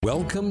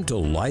Welcome to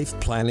Life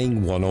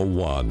Planning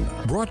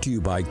 101, brought to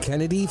you by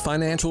Kennedy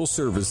Financial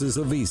Services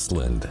of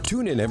Eastland.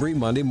 Tune in every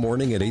Monday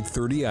morning at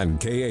 8:30 on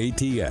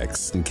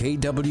KATX and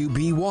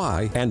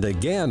KWBY, and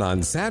again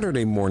on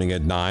Saturday morning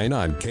at 9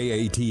 on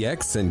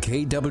KATX and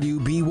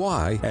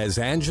KWBY as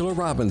Angela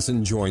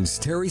Robinson joins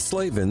Terry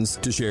Slavens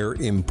to share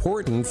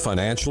important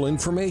financial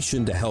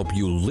information to help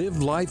you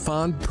live life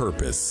on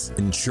purpose.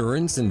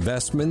 Insurance,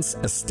 investments,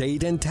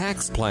 estate and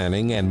tax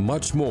planning, and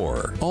much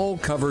more. All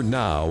covered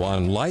now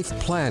on Life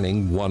Planning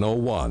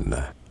 101.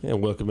 And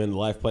welcome into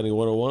Life Planning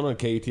 101 on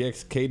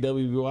KTX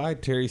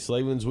KWBY. Terry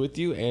Slavens with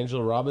you.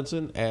 Angela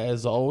Robinson,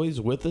 as always,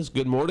 with us.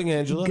 Good morning,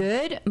 Angela.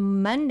 Good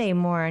Monday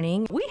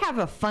morning. We have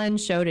a fun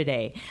show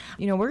today.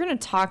 We're going to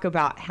talk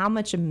about how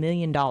much $1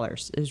 million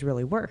is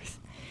really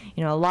worth.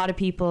 A lot of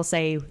people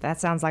say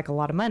that sounds like a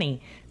lot of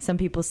money. Some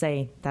people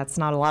say that's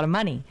not a lot of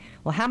money.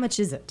 Well, how much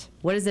is it?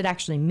 What does it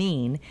actually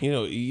mean?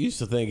 You used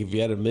to think if you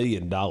had $1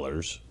 million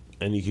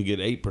and you could get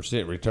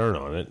 8% return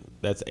on it,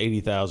 that's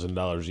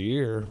 $80,000 a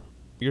year,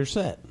 you're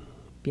set.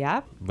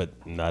 Yeah.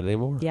 But not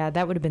anymore. Yeah,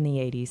 that would have been the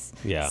 80s.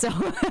 Yeah. So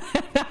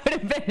that would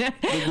have been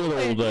the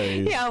good old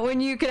days. Yeah,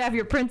 when you could have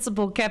your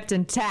principal kept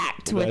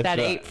intact with that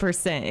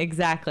 8%.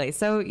 Exactly.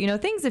 So,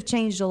 things have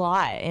changed a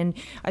lot, and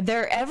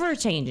they're ever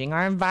changing.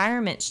 Our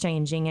environment's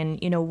changing, and,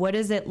 what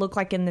does it look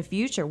like in the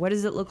future? What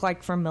does it look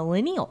like for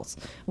millennials?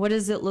 What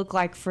does it look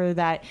like for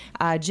that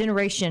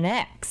Generation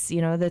X,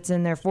 that's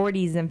in their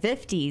 40s and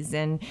 50s,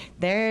 and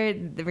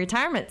the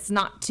retirement's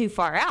not too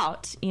far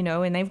out,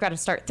 and they've got to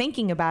start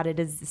thinking about it,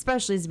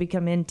 especially as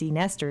become empty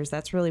nesters.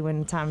 That's really when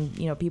the time,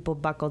 people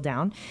buckle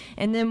down.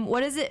 And then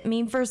what does it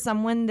mean for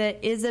someone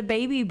that is a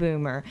baby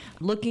boomer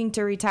looking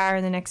to retire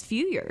in the next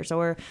few years,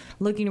 or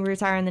looking to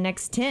retire in the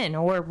next 10,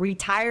 or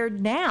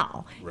retired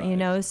now?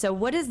 Right. So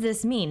what does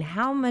this mean?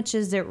 How much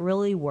is it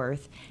really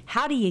worth?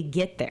 How do you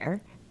get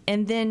there?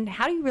 And then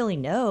how do you really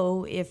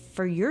know if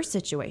for your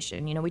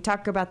situation? We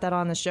talk about that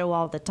on the show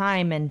all the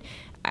time, and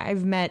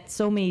I've met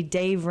so many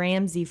Dave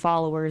Ramsey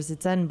followers.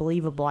 It's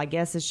unbelievable. I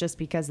guess it's just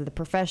because of the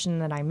profession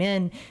that I'm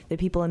in that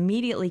people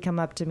immediately come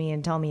up to me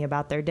and tell me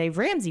about their Dave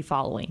Ramsey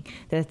following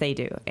that they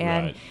do.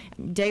 And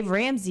right. Dave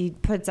Ramsey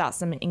puts out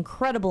some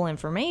incredible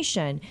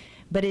information,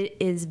 but it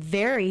is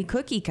very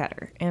cookie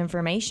cutter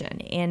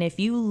information. And if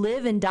you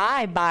live and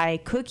die by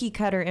cookie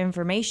cutter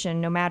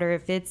information, no matter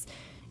if it's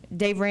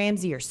Dave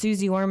Ramsey or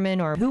Susie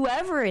Orman or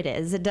whoever it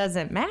is, it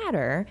doesn't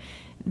matter,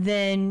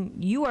 then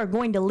you are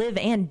going to live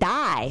and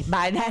die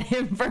by that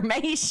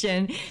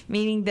information,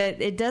 meaning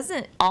that it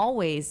doesn't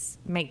always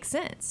make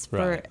sense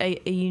for a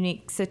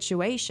unique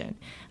situation.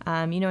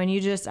 And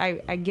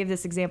I give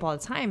this example all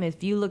the time.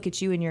 If you look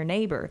at you and your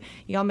neighbor,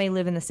 y'all may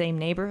live in the same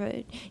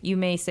neighborhood. You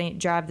may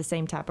drive the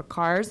same type of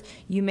cars.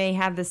 You may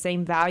have the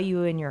same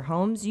value in your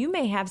homes. You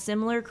may have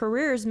similar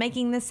careers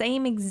making the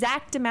same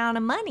exact amount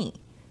of money.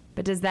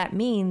 But does that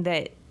mean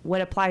that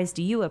what applies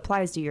to you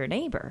applies to your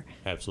neighbor?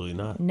 Absolutely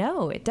not.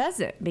 No, it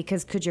doesn't,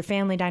 because could your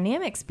family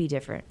dynamics be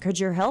different? Could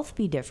your health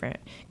be different?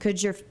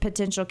 Could your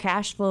potential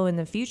cash flow in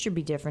the future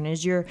be different?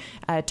 Is your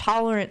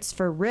tolerance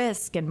for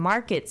risk and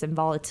markets and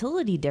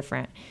volatility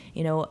different?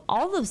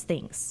 All those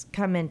things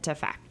come into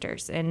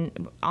factors.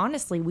 And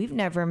honestly, we've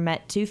never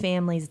met two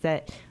families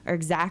that are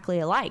exactly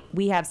alike.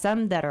 We have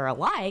some that are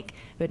alike,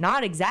 but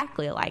not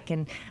exactly alike.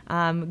 And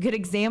a good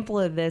example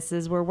of this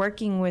is we're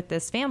working with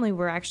this family.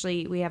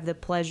 We have the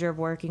pleasure of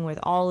working with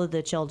all of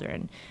the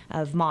children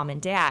of mom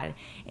and dad.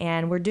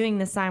 And we're doing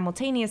this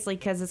simultaneously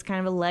because it's kind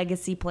of a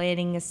legacy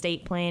planning,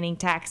 estate planning,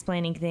 tax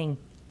planning thing.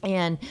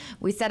 And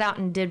we set out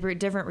and did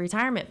different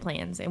retirement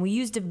plans. And we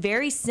used a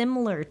very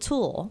similar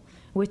tool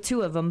with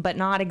two of them, but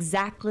not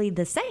exactly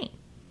the same.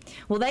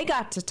 Well, they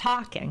got to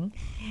talking,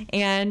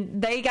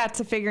 and they got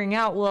to figuring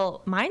out,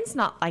 well, mine's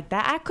not like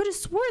that. I could have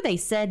swore they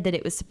said that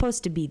it was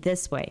supposed to be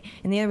this way.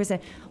 And the other one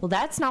said, well,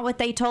 that's not what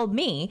they told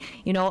me,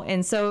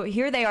 And so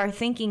here they are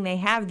thinking they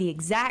have the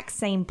exact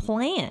same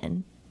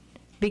plan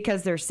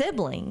because they're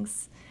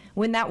siblings,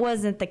 when that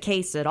wasn't the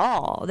case at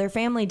all. Their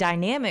family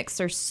dynamics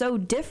are so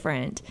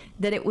different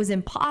that it was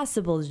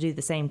impossible to do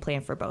the same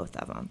plan for both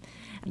of them.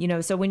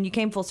 So when you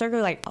came full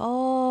circle, like,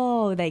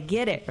 oh, they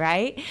get it,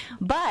 right?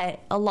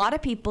 But a lot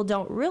of people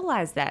don't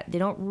realize that. They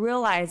don't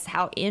realize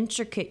how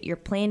intricate your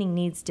planning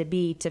needs to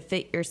be to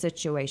fit your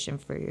situation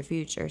for your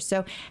future.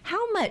 So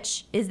how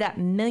much is that $1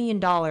 million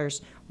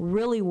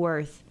really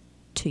worth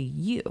to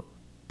you?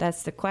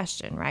 That's the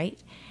question,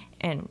 right?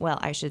 And, well,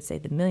 I should say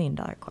the $1 million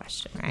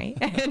question,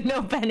 right?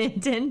 No pun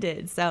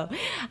intended. So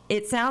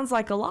it sounds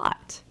like a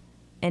lot,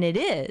 and it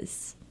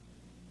is,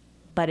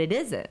 but it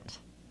isn't,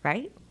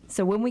 right?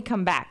 So when we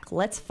come back,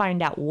 let's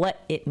find out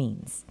what it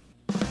means.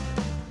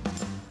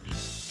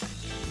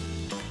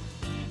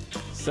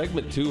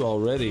 Segment 2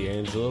 already,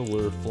 Angela.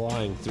 We're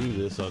flying through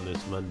this on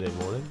this Monday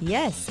morning.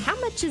 Yes. How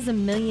much is $1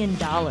 million,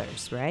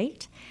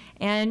 right?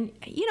 And,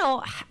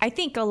 I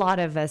think a lot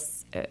of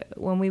us,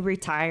 when we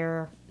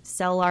retire,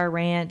 sell our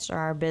ranch or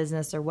our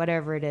business or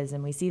whatever it is,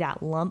 and we see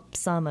that lump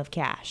sum of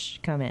cash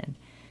come in,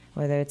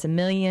 whether it's $1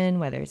 million,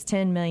 whether it's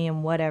 10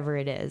 million, whatever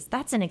it is.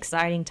 That's an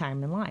exciting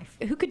time in life.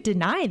 Who could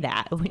deny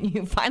that when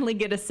you finally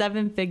get a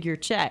 7-figure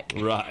check?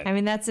 Right. I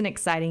mean, that's an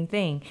exciting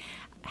thing.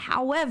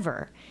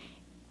 However,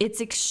 it's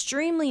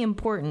extremely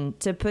important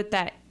to put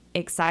that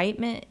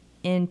excitement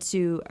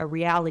into a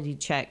reality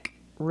check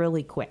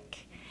really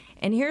quick.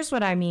 And here's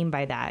what I mean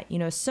by that. You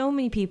know, so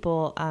many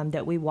people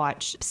that we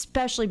watch,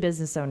 especially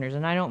business owners,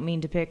 and I don't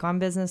mean to pick on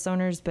business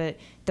owners, but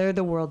they're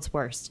the world's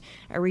worst.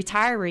 A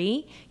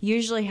retiree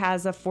usually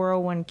has a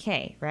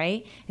 401k,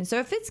 right? And so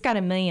if it's got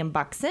 $1 million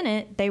in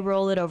it, they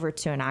roll it over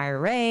to an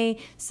IRA.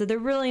 So they're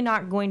really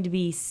not going to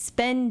be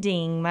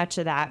spending much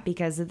of that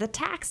because of the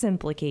tax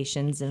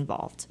implications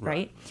involved,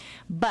 right?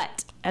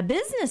 But a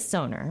business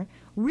owner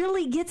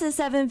really gets a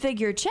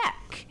 7-figure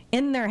check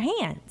in their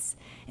hands.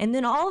 And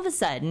then all of a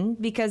sudden,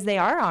 because they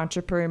are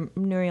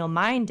entrepreneurial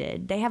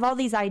minded, they have all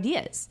these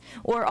ideas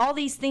or all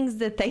these things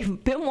that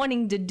they've been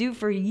wanting to do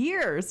for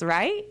years,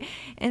 right?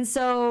 And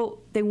so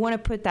they want to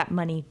put that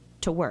money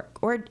to work,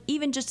 or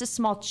even just a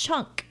small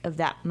chunk of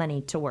that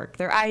money to work.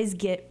 Their eyes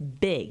get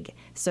big,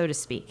 so to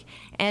speak.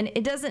 And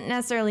it doesn't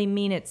necessarily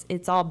mean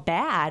it's all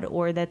bad,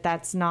 or that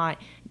that's not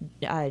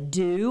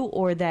due,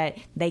 or that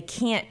they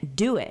can't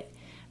do it.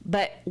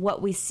 But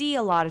what we see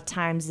a lot of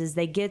times is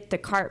they get the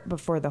cart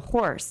before the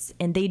horse,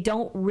 and they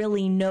don't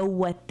really know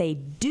what they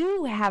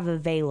do have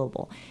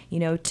available, you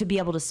know, to be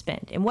able to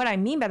spend. And what I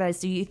mean by that is,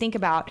 so you think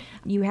about,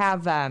 you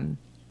have,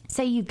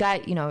 say you've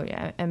got, you know,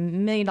 $1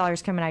 million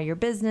coming out of your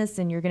business,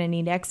 and you're going to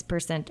need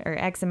X% or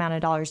X amount of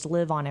dollars to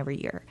live on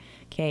every year.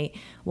 Okay.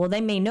 Well, they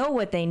may know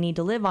what they need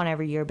to live on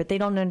every year, but they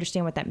don't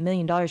understand what that $1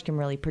 million can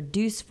really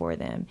produce for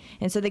them.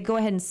 And so they go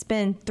ahead and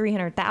spend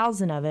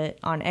 $300,000 of it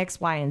on X,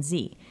 Y, and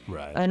Z.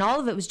 Right. And all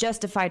of it was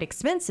justified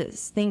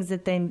expenses, things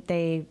that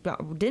they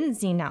didn't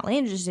seem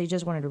outlandish. They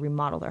just wanted to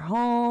remodel their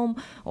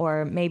home,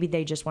 or maybe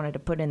they just wanted to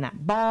put in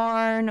that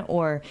barn,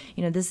 or,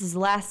 you know, this is the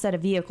last set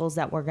of vehicles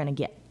that we're going to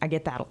get. I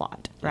get that a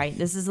lot, right?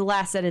 This is the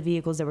last set of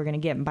vehicles that we're going to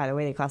get. And by the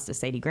way, they cost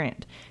us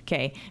 $80,000,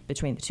 okay,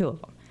 between the two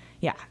of them.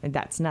 Yeah,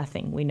 that's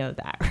nothing. We know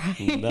that, right?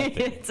 Nothing.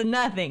 It's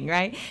nothing,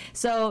 right?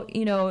 So,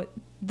 you know,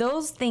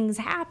 those things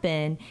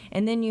happen,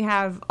 and then you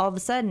have all of a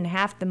sudden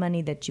half the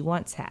money that you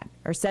once had,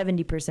 or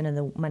 70% of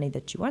the money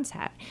that you once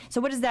had. So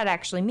what does that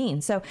actually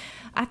mean? So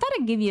I thought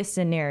I'd give you a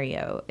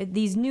scenario,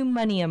 these new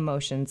money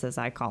emotions, as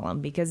I call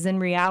them, because in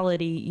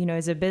reality, you know,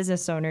 as a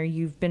business owner,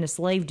 you've been a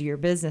slave to your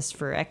business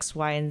for X,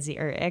 Y, and Z,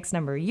 or X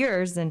number of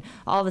years, and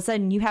all of a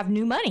sudden you have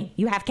new money,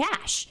 you have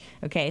cash.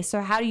 Okay,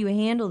 so how do you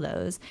handle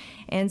those?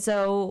 And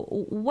so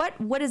what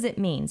does it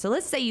mean? So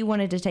let's say you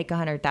wanted to take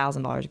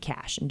 $100,000 of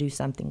cash and do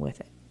something with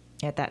it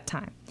at that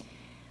time.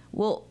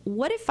 Well,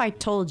 what if I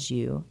told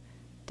you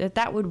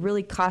that would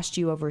really cost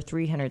you over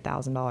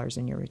 $300,000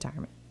 in your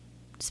retirement,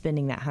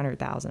 spending that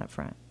 $100,000 up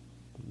front?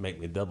 Make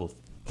me double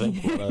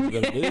think what I was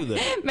going to do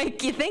then.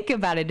 Make you think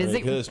about it.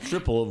 Because it's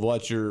triple of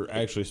what you're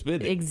actually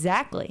spending.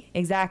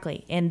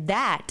 Exactly. And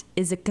that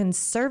is a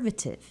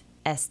conservative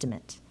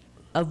estimate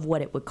of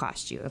what it would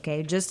cost you,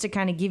 okay? Just to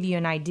kind of give you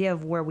an idea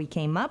of where we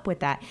came up with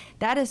that.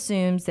 That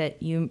assumes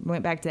that you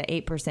went back to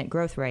the 8%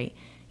 growth rate.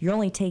 You're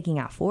only taking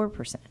out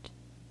 4%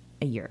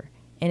 a year,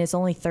 and it's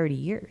only 30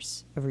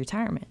 years of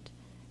retirement.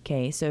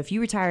 Okay, so if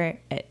you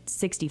retire at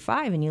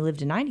 65 and you live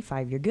to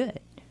 95, you're good,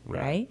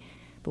 right?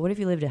 But what if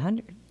you lived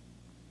 100?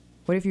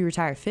 What if you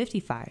retire at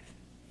 55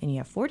 and you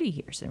have 40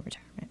 years in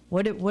retirement?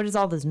 What does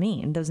all this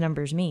mean? Those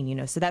numbers mean, you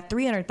know? So that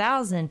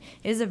 300,000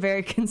 is a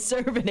very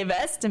conservative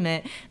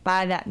estimate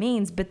by that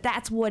means, but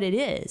that's what it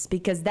is,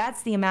 because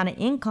that's the amount of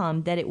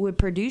income that it would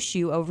produce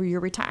you over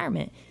your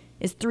retirement.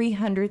 Is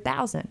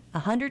 300,000.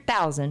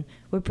 100,000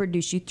 would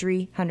produce you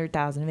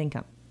 300,000 of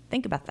income.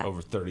 Think about that.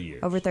 Over 30 years.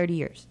 Over 30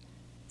 years.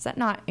 Is that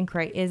not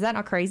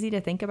crazy to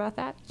think about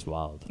that? It's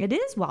wild. It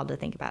is wild to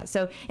think about.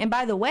 So, and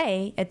by the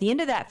way, at the end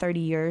of that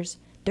 30 years,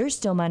 there's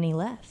still money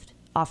left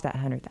off that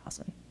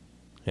 100,000.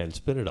 Hadn't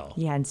spent it all.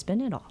 You hadn't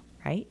spent it all,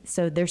 right?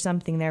 So there's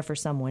something there for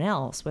someone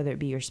else, whether it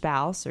be your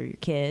spouse or your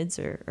kids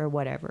or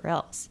whatever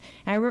else.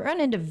 And I run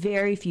into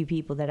very few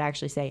people that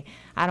actually say,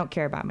 I don't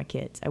care about my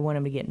kids. I want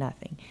them to get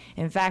nothing.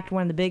 In fact,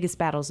 one of the biggest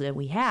battles that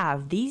we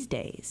have these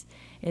days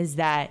is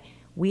that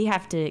we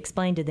have to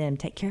explain to them,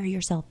 take care of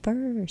yourself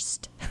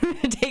first.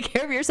 Take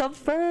care of yourself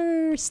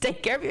first.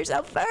 Take care of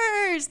yourself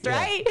first,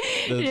 right?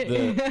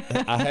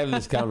 I have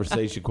this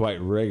conversation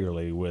quite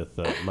regularly with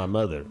my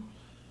mother.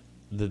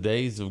 The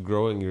days of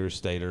growing your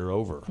estate are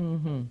over.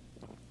 Mm-hmm.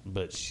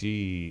 But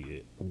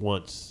she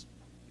wants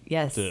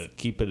to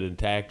keep it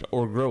intact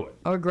or grow it.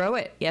 Or grow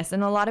it, yes.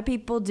 And a lot of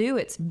people do.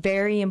 It's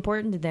very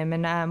important to them.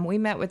 And we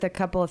met with a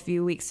couple a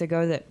few weeks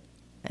ago that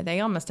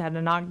they almost had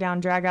a knockdown,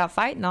 drag-out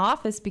fight in the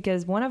office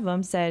because one of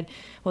them said,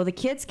 well, the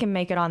kids can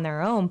make it on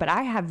their own, but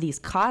I have these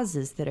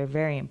causes that are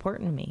very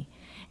important to me.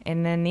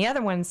 And then the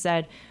other one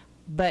said,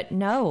 but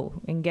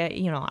no,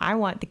 I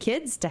want the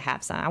kids to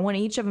have some. I want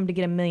each of them to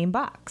get $1 million.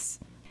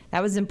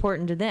 That was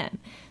important to them.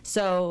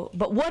 So,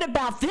 but what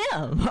about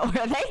them?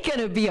 Are they going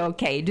to be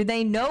okay? Do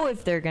they know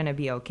if they're going to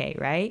be okay,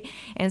 right?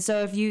 And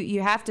so if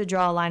you have to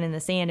draw a line in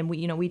the sand, and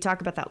we talk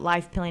about that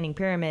life planning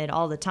pyramid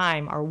all the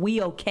time. Are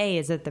we okay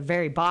is at the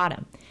very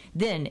bottom.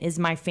 Then is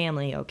my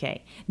family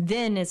okay?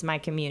 Then is my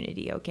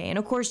community okay? And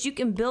of course, you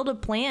can build a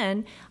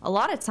plan a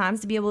lot of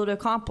times to be able to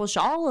accomplish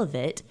all of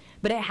it,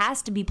 but it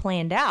has to be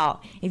planned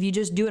out. If you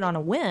just do it on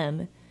a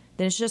whim,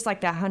 then it's just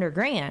like that 100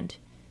 grand.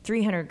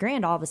 300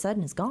 grand all of a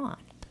sudden is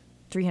gone.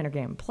 300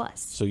 grand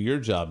plus. So your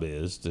job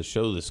is to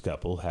show this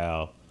couple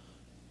how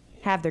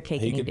have their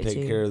cake he and can eat it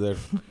take too. care of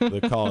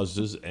their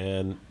causes,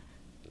 and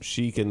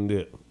she can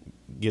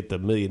get the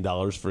 $1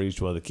 million for each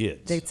one of the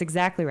kids. That's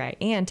exactly right.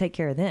 And take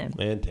care of them.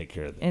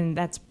 And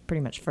that's pretty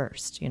much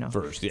first,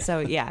 First, yeah. So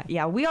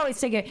yeah. We always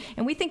take it,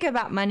 and we think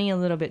about money a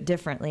little bit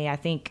differently, I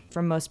think,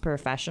 from most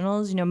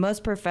professionals.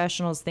 Most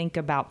professionals think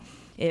about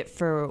it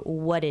for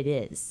what it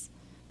is.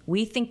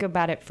 We think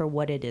about it for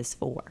what it is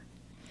for.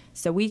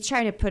 So we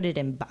try to put it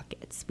in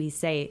buckets. We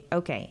say,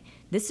 okay,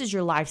 this is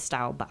your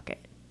lifestyle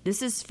bucket.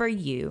 This is for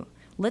you.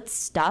 Let's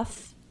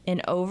stuff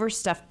and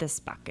overstuff this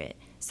bucket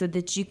so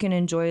that you can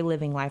enjoy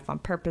living life on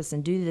purpose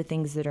and do the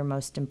things that are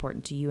most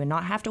important to you and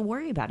not have to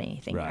worry about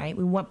anything, right?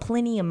 We want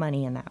plenty of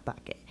money in that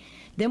bucket.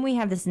 Then we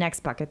have this next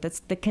bucket. That's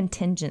the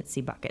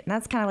contingency bucket. And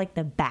that's kind of like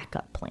the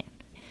backup plan.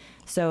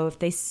 So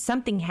if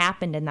something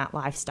happened in that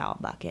lifestyle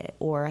bucket,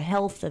 or a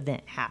health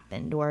event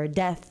happened, or a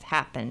death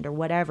happened, or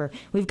whatever,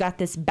 we've got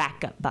this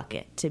backup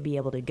bucket to be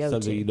able to go to.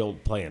 Something you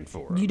don't plan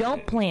for. You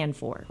don't plan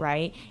for,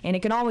 right? And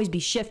it can always be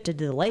shifted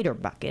to the later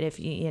bucket if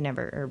you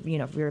never, or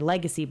your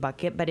legacy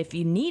bucket. But if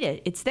you need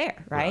it, it's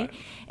there, right?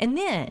 And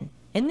then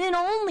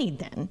only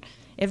then,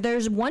 if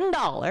there's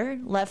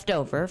 $1 left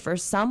over for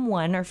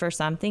someone or for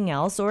something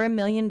else, or $1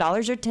 million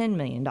or $10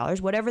 million,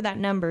 whatever that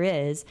number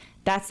is,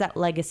 that's that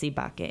legacy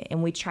bucket.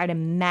 And we try to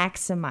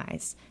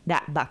maximize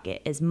that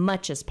bucket as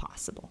much as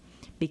possible.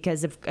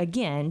 Because,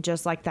 again,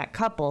 just like that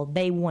couple,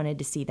 they wanted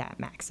to see that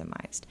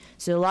maximized.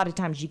 So a lot of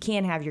times you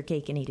can have your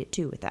cake and eat it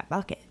too with that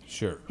bucket.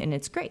 Sure. And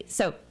it's great.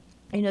 So,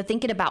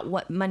 thinking about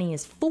what money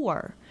is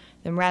for,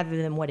 then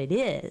rather than what it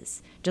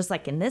is, just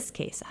like in this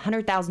case,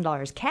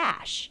 $100,000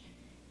 cash.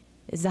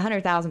 Is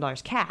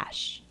 $100,000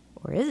 cash,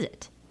 or is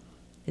it?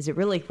 Is it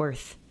really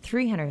worth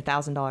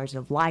 $300,000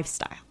 of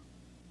lifestyle?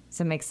 Does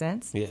that make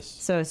sense? Yes.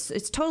 So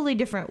it's totally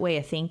different way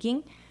of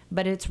thinking,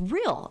 but it's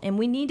real, and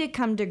we need to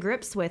come to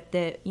grips with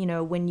that.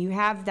 When you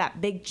have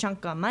that big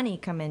chunk of money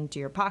come into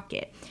your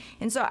pocket,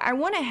 and so I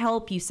want to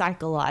help you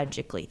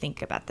psychologically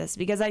think about this,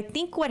 because I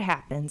think what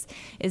happens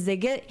is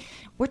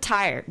we're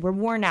tired, we're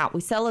worn out,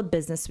 we sell a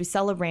business, we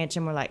sell a ranch,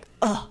 and we're like,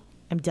 oh,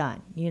 I'm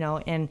done,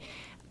 and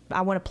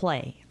I want to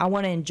play. I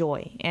want to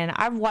enjoy. And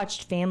I've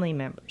watched family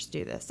members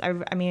do this.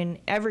 I mean,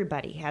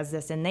 everybody has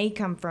this, and they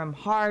come from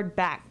hard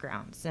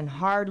backgrounds and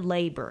hard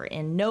labor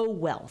and no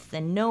wealth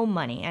and no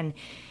money. And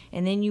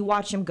then you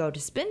watch them go to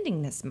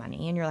spending this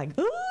money, and you're like,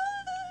 ooh.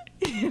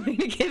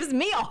 It gives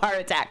me a heart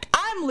attack.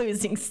 I'm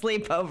losing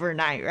sleep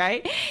overnight,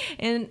 right?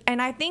 And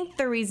I think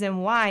the reason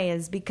why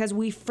is because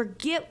we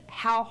forget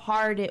how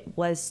hard it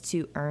was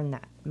to earn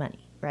that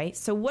money, right?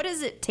 So what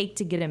does it take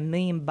to get $1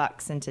 million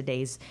in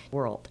today's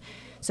world?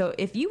 So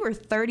if you were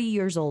 30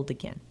 years old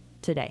again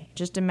today,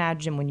 just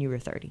imagine when you were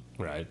 30.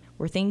 Right.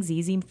 Were things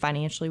easy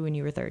financially when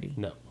you were 30?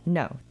 No.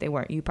 No, they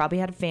weren't. You probably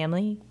had a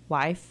family,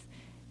 wife.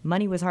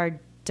 Money was hard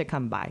to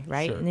come by,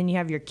 right? Sure. And then you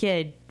have your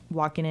kid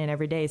walking in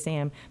every day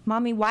saying,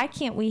 Mommy, why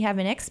can't we have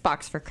an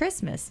Xbox for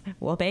Christmas?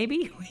 Well,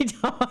 baby, we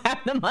don't have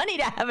the money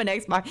to have an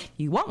Xbox.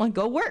 You want one,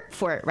 go work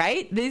for it,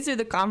 right? These are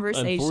the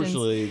conversations.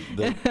 Unfortunately,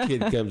 the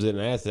kid comes in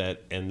and asks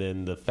that, and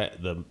then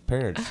the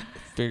parents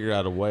figure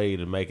out a way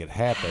to make it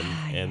happen,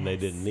 and they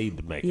didn't need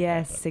to make it happen.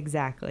 Yes,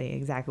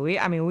 exactly.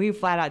 We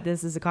flat out,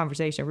 this is a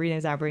conversation,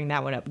 Rena's not bringing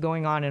that one up,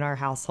 going on in our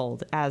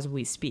household as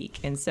we speak.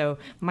 And so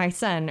my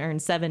son earned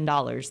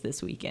 $7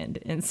 this weekend,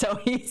 and so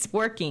he's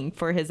working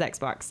for his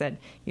Xbox. Said,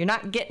 you're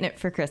not getting it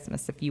for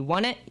Christmas. If you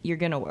want it, you're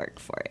going to work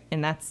for it.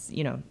 And that's,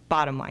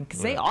 bottom line,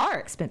 because they are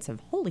expensive.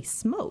 Holy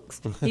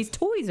smokes. These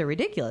toys are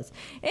ridiculous.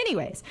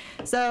 Anyways,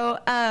 so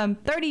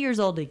 30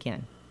 years old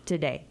again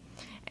today.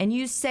 And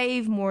you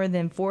save more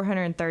than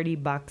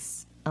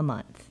 $430 a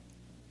month,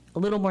 a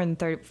little more than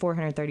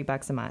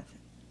 $430 a month.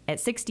 At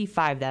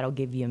 65, that'll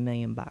give you $1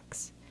 million.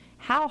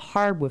 How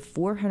hard would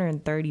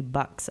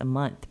 $430 a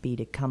month be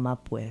to come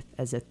up with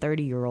as a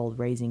 30-year-old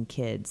raising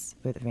kids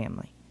with a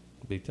family?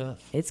 It'd be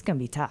tough. It's going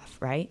to be tough,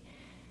 right?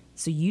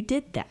 So you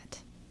did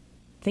that.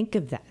 Think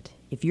of that.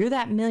 If you're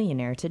that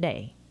millionaire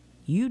today,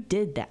 you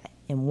did that.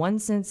 In one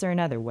sense or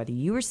another, whether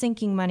you were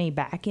sinking money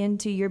back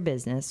into your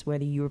business,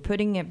 whether you were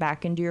putting it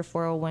back into your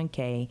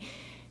 401k,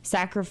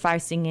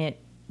 sacrificing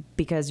it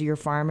because of your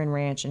farm and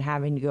ranch and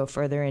having to go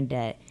further in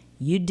debt,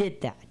 you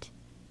did that.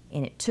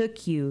 And it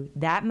took you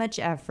that much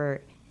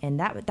effort, and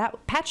that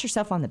pat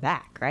yourself on the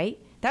back, right?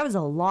 That was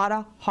a lot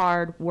of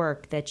hard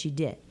work that you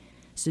did.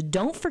 So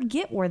don't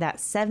forget where that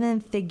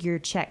 7-figure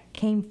check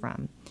came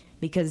from,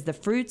 because the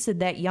fruits of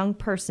that young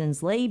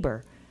person's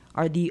labor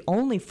are the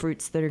only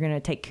fruits that are going to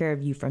take care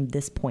of you from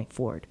this point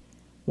forward.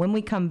 when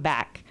we come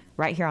back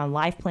right here on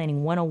Life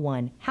Planning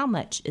 101. How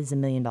much is $1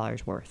 million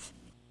worth?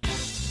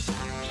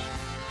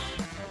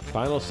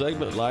 Final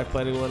segment, Life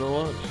Planning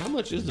 101. How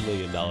much is $1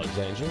 million,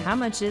 Angel? How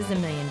much is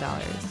 $1 million?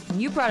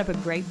 You brought up a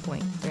great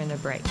point during the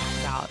break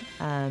about,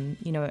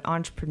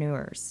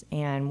 entrepreneurs.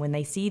 And when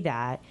they see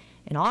that,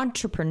 an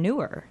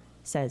entrepreneur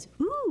says,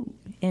 ooh,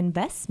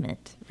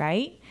 investment,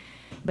 right?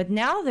 But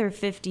now they're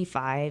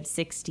 55,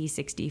 60,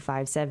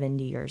 65,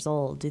 70 years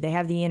old. Do they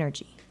have the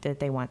energy that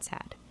they once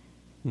had?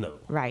 No.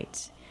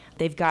 Right.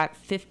 They've got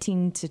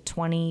 15 to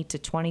 20 to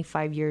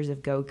 25 years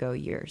of go-go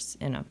years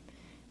in them.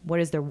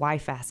 What is their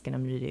wife asking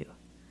them to do?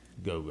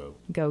 Go.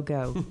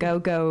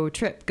 Go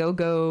trip, go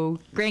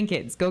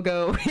grandkids,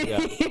 go. Yeah.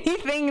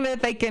 Anything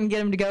that they can get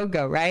them to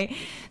go, right?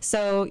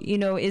 So,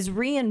 is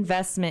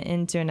reinvestment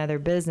into another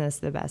business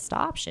the best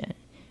option?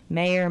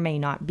 May or may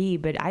not be,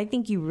 but I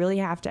think you really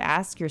have to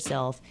ask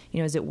yourself,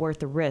 is it worth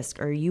the risk?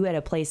 Or are you at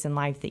a place in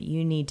life that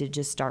you need to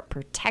just start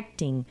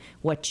protecting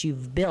what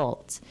you've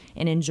built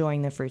and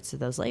enjoying the fruits of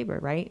those labor,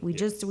 right? We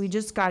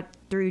just got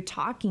through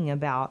talking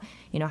about,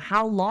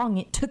 how long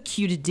it took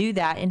you to do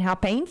that and how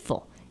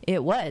painful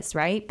it was,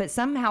 right? But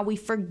somehow we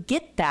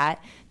forget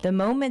that the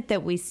moment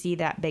that we see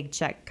that big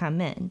check come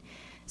in.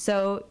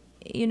 So,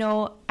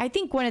 I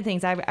think one of the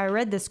things I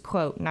read this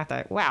quote and I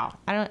thought, wow,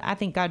 I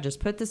think God just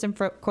put this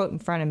quote in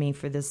front of me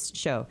for this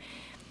show.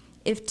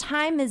 If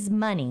time is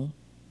money,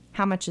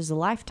 how much is a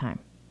lifetime?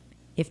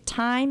 If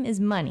time is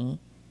money,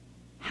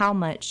 how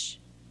much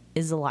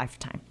is a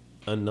lifetime?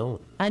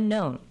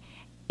 Unknown.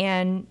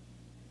 And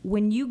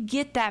when you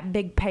get that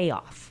big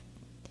payoff,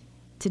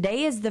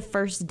 today is the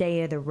first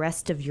day of the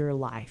rest of your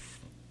life.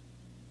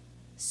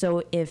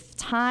 So if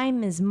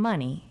time is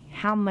money,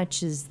 how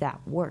much is that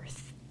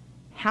worth?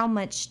 How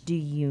much do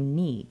you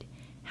need?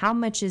 How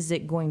much is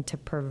it going to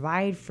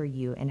provide for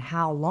you, and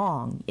how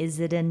long? Is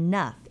it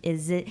enough?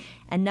 Is it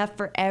enough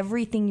for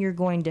everything you're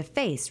going to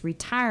face?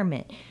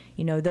 Retirement,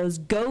 those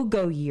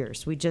go-go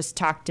years we just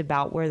talked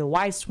about where the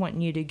wife's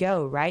wanting you to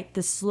go, right?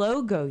 The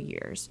slow-go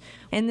years.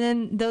 And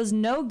then those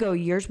no-go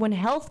years when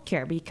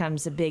healthcare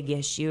becomes a big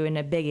issue and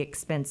a big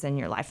expense in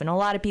your life. And a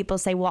lot of people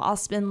say, well, I'll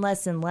spend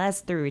less and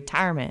less through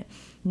retirement.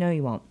 No,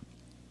 you won't.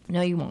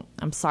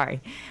 I'm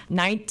sorry.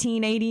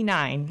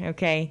 1989,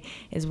 okay,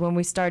 is when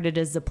we started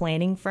as a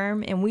planning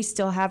firm, and we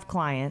still have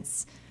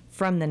clients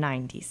from the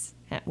 90s.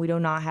 We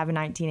do not have a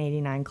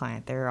 1989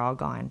 client. They're all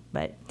gone,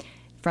 but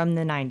from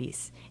the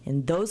 90s.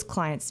 And those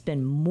clients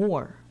spend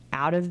more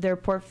out of their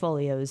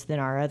portfolios than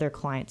our other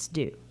clients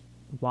do.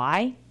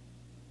 Why?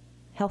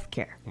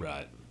 Healthcare.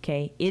 Right.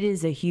 Okay, it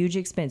is a huge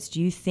expense.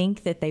 Do you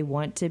think that they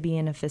want to be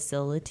in a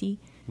facility?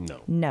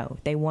 No,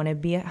 they want to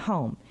be at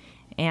home.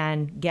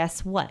 And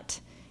guess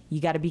what? You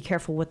got to be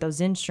careful with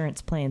those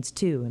insurance plans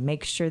too, and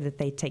make sure that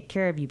they take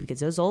care of you, because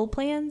those old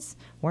plans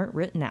weren't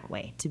written that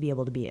way to be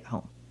able to be at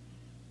home.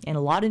 And a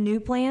lot of new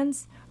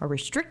plans are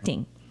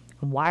restricting.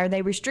 And why are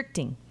they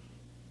restricting?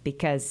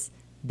 Because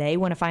they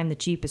want to find the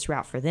cheapest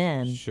route for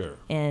them. Sure.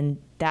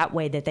 And that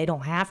way that they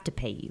don't have to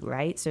pay you,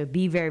 right? So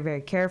be very,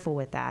 very careful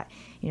with that.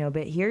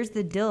 But here's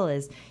the deal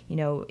is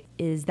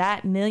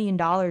that $1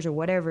 million or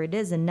whatever it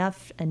is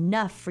enough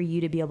for you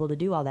to be able to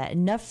do all that?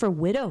 Enough for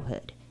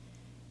widowhood?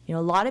 A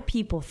lot of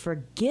people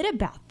forget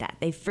about that.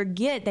 They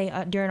forget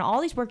during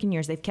all these working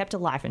years, they've kept a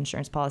life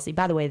insurance policy.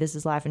 By the way, this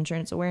is Life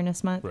Insurance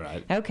Awareness Month.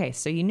 Right. Okay,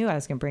 so you knew I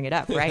was going to bring it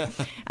up, right?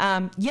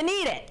 You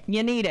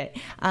need it.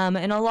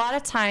 And a lot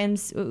of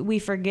times we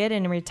forget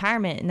in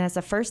retirement, and that's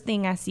the first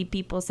thing I see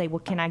people say, well,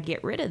 can I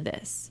get rid of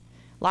this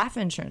life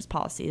insurance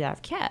policy that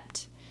I've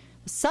kept?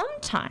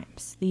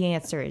 Sometimes the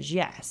answer is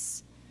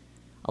yes.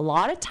 A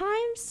lot of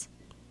times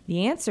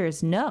the answer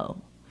is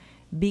no.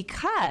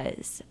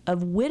 Because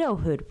of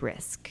widowhood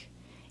risk.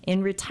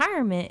 In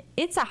retirement,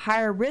 it's a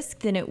higher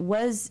risk than it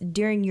was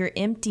during your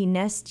empty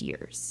nest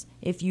years,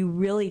 if you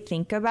really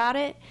think about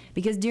it.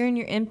 Because during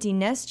your empty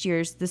nest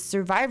years, the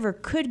survivor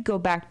could go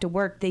back to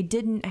work. They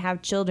didn't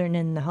have children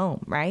in the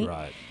home, right?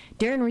 Right.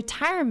 During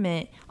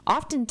retirement,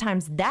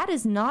 oftentimes that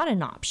is not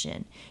an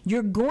option.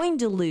 You're going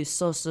to lose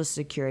Social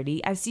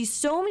Security. I see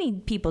so many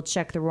people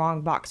check the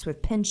wrong box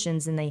with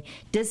pensions and they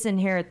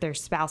disinherit their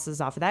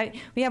spouses off of that.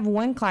 We have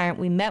one client,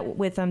 we met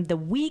with them the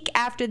week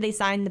after they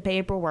signed the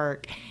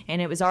paperwork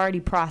and it was already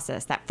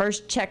processed. That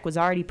first check was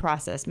already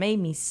processed. Made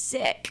me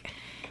sick.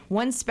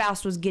 One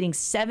spouse was getting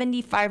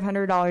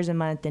 $7,500 a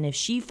month, and if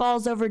she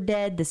falls over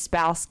dead, the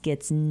spouse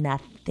gets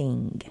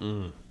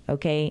nothing.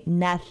 Okay,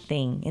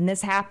 nothing. And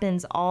this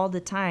happens all the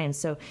time.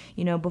 So,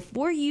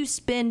 before you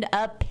spend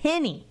a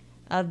penny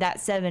of that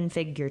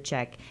 7-figure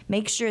check,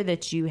 make sure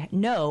that you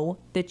know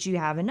that you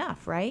have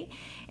enough, right?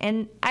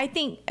 And I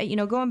think,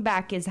 going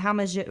back is how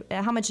much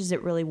is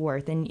it really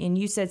worth? And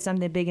you said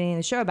something at the beginning of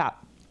the show about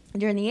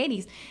during the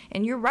 80s,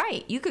 and you're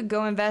right. You could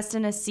go invest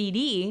in a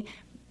CD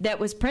that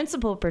was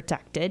principal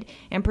protected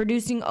and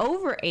producing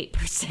over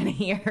 8% a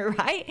year,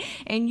 right?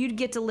 And you'd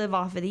get to live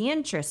off of the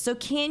interest. So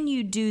can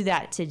you do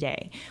that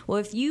today? Well,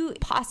 if you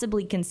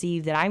possibly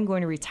conceive that I'm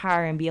going to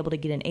retire and be able to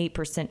get an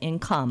 8%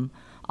 income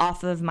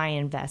off of my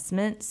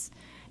investments,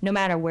 no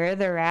matter where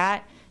they're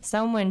at,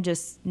 someone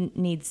just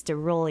needs to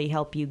really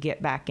help you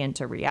get back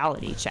into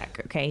reality check,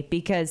 okay?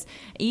 Because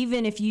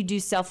even if you do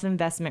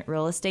self-investment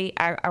real estate,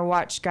 I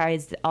watch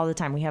guys all the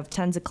time. We have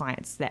tons of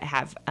clients that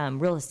have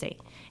real estate,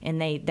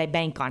 and they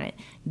bank on it.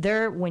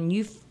 When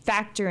you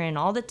factor in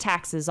all the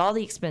taxes, all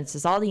the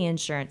expenses, all the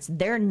insurance,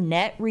 their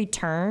net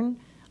return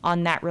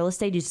on that real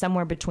estate is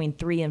somewhere between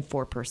 3 and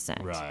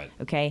 4%. Right.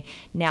 Okay.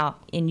 Now,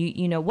 and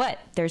you know what?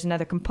 There's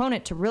another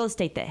component to real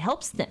estate that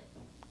helps them: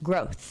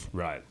 growth.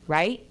 Right.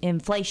 Right?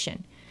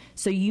 Inflation.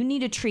 So you need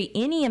to treat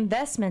any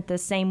investment the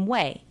same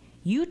way.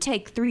 You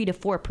take 3 to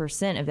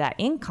 4% of that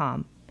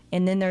income,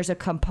 and then there's a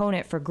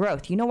component for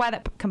growth. You know why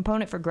that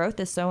component for growth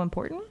is so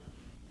important?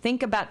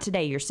 Think about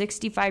today. You're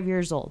 65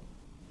 years old.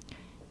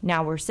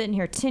 Now we're sitting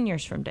here 10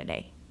 years from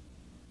today.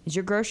 Is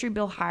your grocery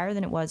bill higher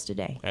than it was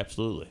today?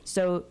 Absolutely.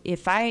 So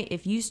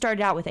if you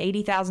started out with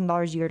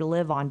 $80,000 a year to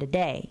live on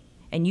today,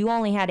 and you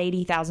only had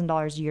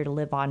 $80,000 a year to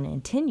live on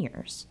in 10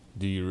 years,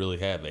 do you really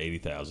have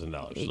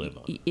 $80,000 to live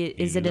on?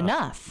 Is it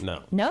enough?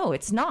 No. No,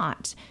 it's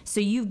not. So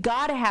you've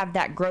got to have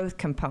that growth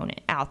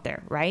component out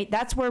there, right?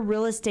 That's where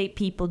real estate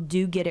people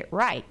do get it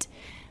right.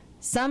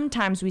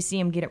 Sometimes we see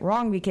them get it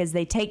wrong because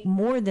they take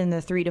more than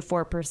the 3 to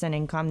 4%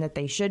 income that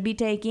they should be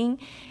taking,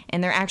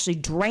 and they're actually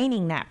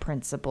draining that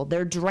principal.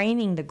 They're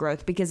draining the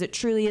growth because it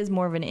truly is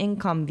more of an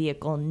income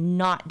vehicle,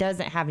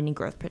 doesn't have any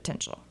growth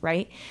potential,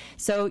 right?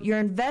 So your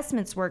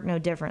investments work no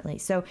differently.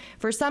 So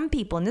for some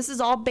people, and this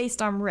is all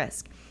based on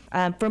risk,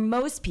 for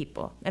most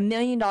people, $1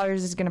 million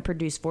is going to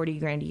produce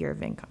 $40,000 a year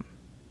of income.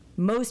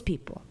 Most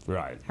people.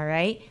 Right. All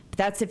right? But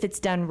that's if it's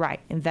done right,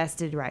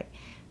 invested right.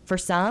 For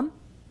some,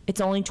 it's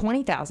only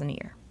 $20,000 a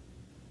year.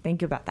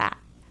 Think about that.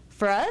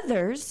 For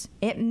others,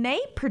 it may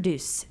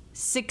produce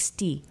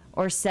 $60,000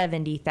 or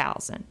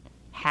 $70,000.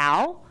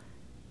 How?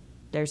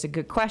 There's a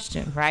good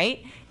question,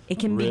 right? It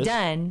can be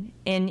done,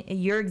 and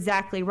you're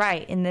exactly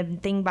right. And the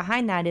thing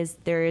behind that is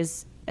there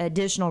is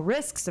additional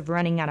risks of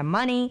running out of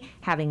money,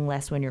 having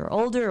less when you're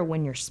older, or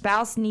when your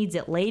spouse needs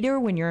it later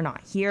when you're not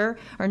here,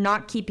 or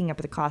not keeping up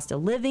with the cost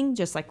of living,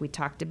 just like we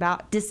talked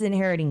about,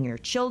 disinheriting your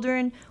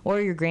children or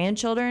your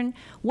grandchildren.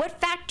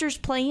 What factors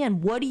play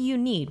in? What do you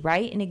need,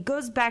 right? And it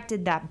goes back to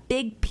that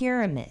big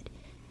pyramid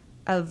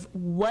of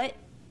what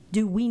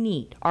do we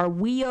need? Are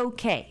we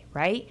okay,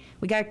 right?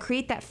 We got to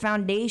create that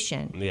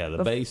foundation. Yeah,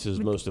 the base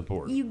is most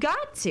important. You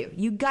got to,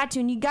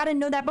 and you got to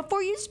know that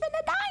before you spend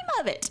a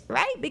dime of it,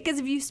 right? Because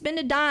if you spend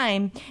a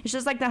dime, it's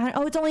just like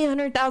it's only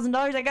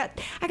 $100,000. I got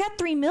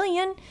 $3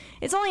 million.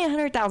 It's only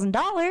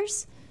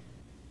 $100,000.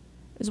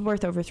 It's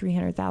worth over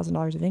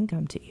 $300,000 of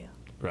income to you.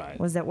 Right.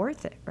 Was that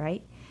worth it,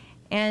 right?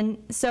 And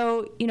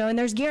so, and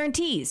there's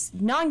guarantees,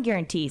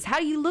 non-guarantees. How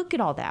do you look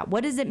at all that?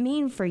 What does it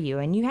mean for you?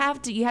 And you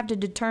have to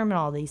determine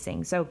all these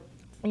things. So,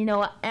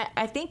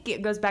 I think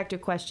it goes back to a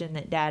question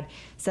that Dad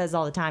says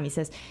all the time. He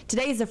says,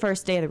 today's the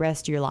first day of the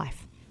rest of your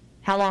life.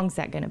 How long is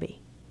that going to be?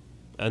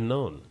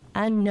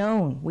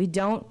 Unknown. We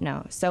don't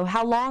know. So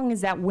how long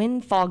is that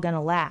windfall going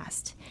to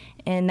last?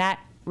 And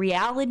that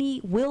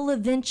reality will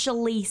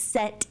eventually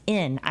set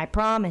in, I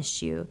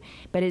promise you.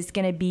 But it's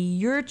going to be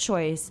your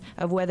choice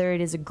of whether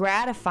it is a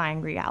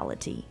gratifying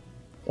reality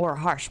or a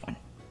harsh one,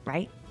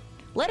 right?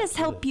 Let us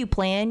help you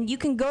plan. You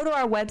can go to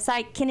our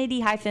website,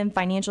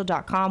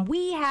 kennedy-financial.com.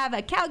 We have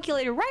a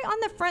calculator right on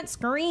the front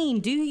screen.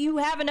 Do you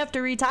have enough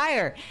to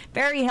retire?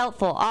 Very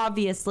helpful.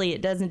 Obviously,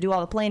 it doesn't do all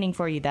the planning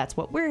for you. That's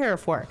what we're here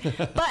for.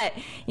 But,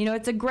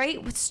 it's a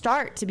great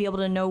start to be able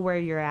to know where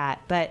you're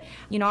at. But,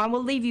 I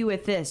will leave you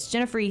with this.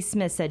 Jennifer E.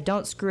 Smith said,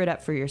 don't screw it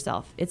up for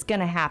yourself. It's going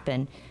to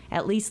happen.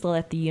 At least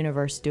let the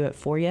universe do it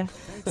for you.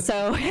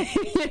 So,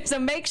 so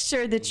make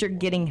sure that you're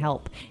getting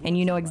help and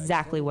you know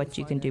exactly what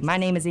you can do. My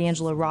name is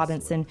Angela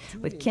Robinson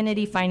with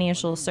Kennedy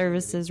Financial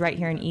Services right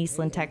here in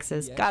Eastland,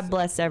 Texas. God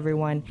bless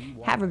everyone.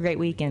 Have a great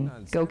weekend.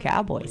 Go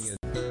Cowboys.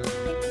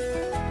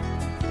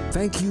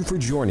 Thank you for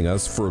joining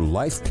us for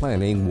Life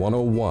Planning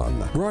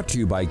 101, brought to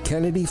you by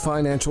Kennedy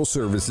Financial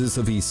Services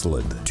of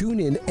Eastland. Tune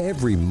in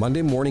every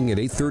Monday morning at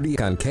 8:30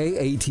 on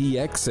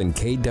KATX and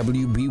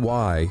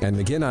KWBY, and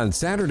again on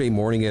Saturday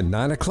morning at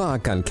 9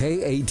 o'clock on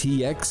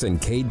KATX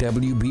and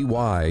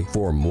KWBY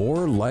for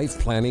more Life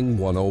Planning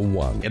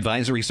 101.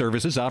 Advisory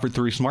services offered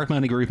through Smart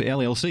Money Group,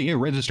 LLC, a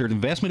registered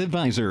investment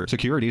advisor.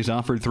 Securities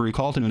offered through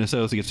Calton &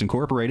 Associates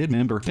Incorporated,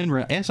 member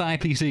FINRA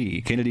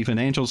SIPC. Kennedy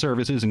Financial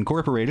Services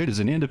Incorporated is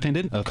an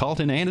independent of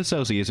Calton &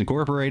 Associates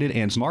Incorporated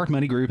and Smart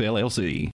Money Group, LLC.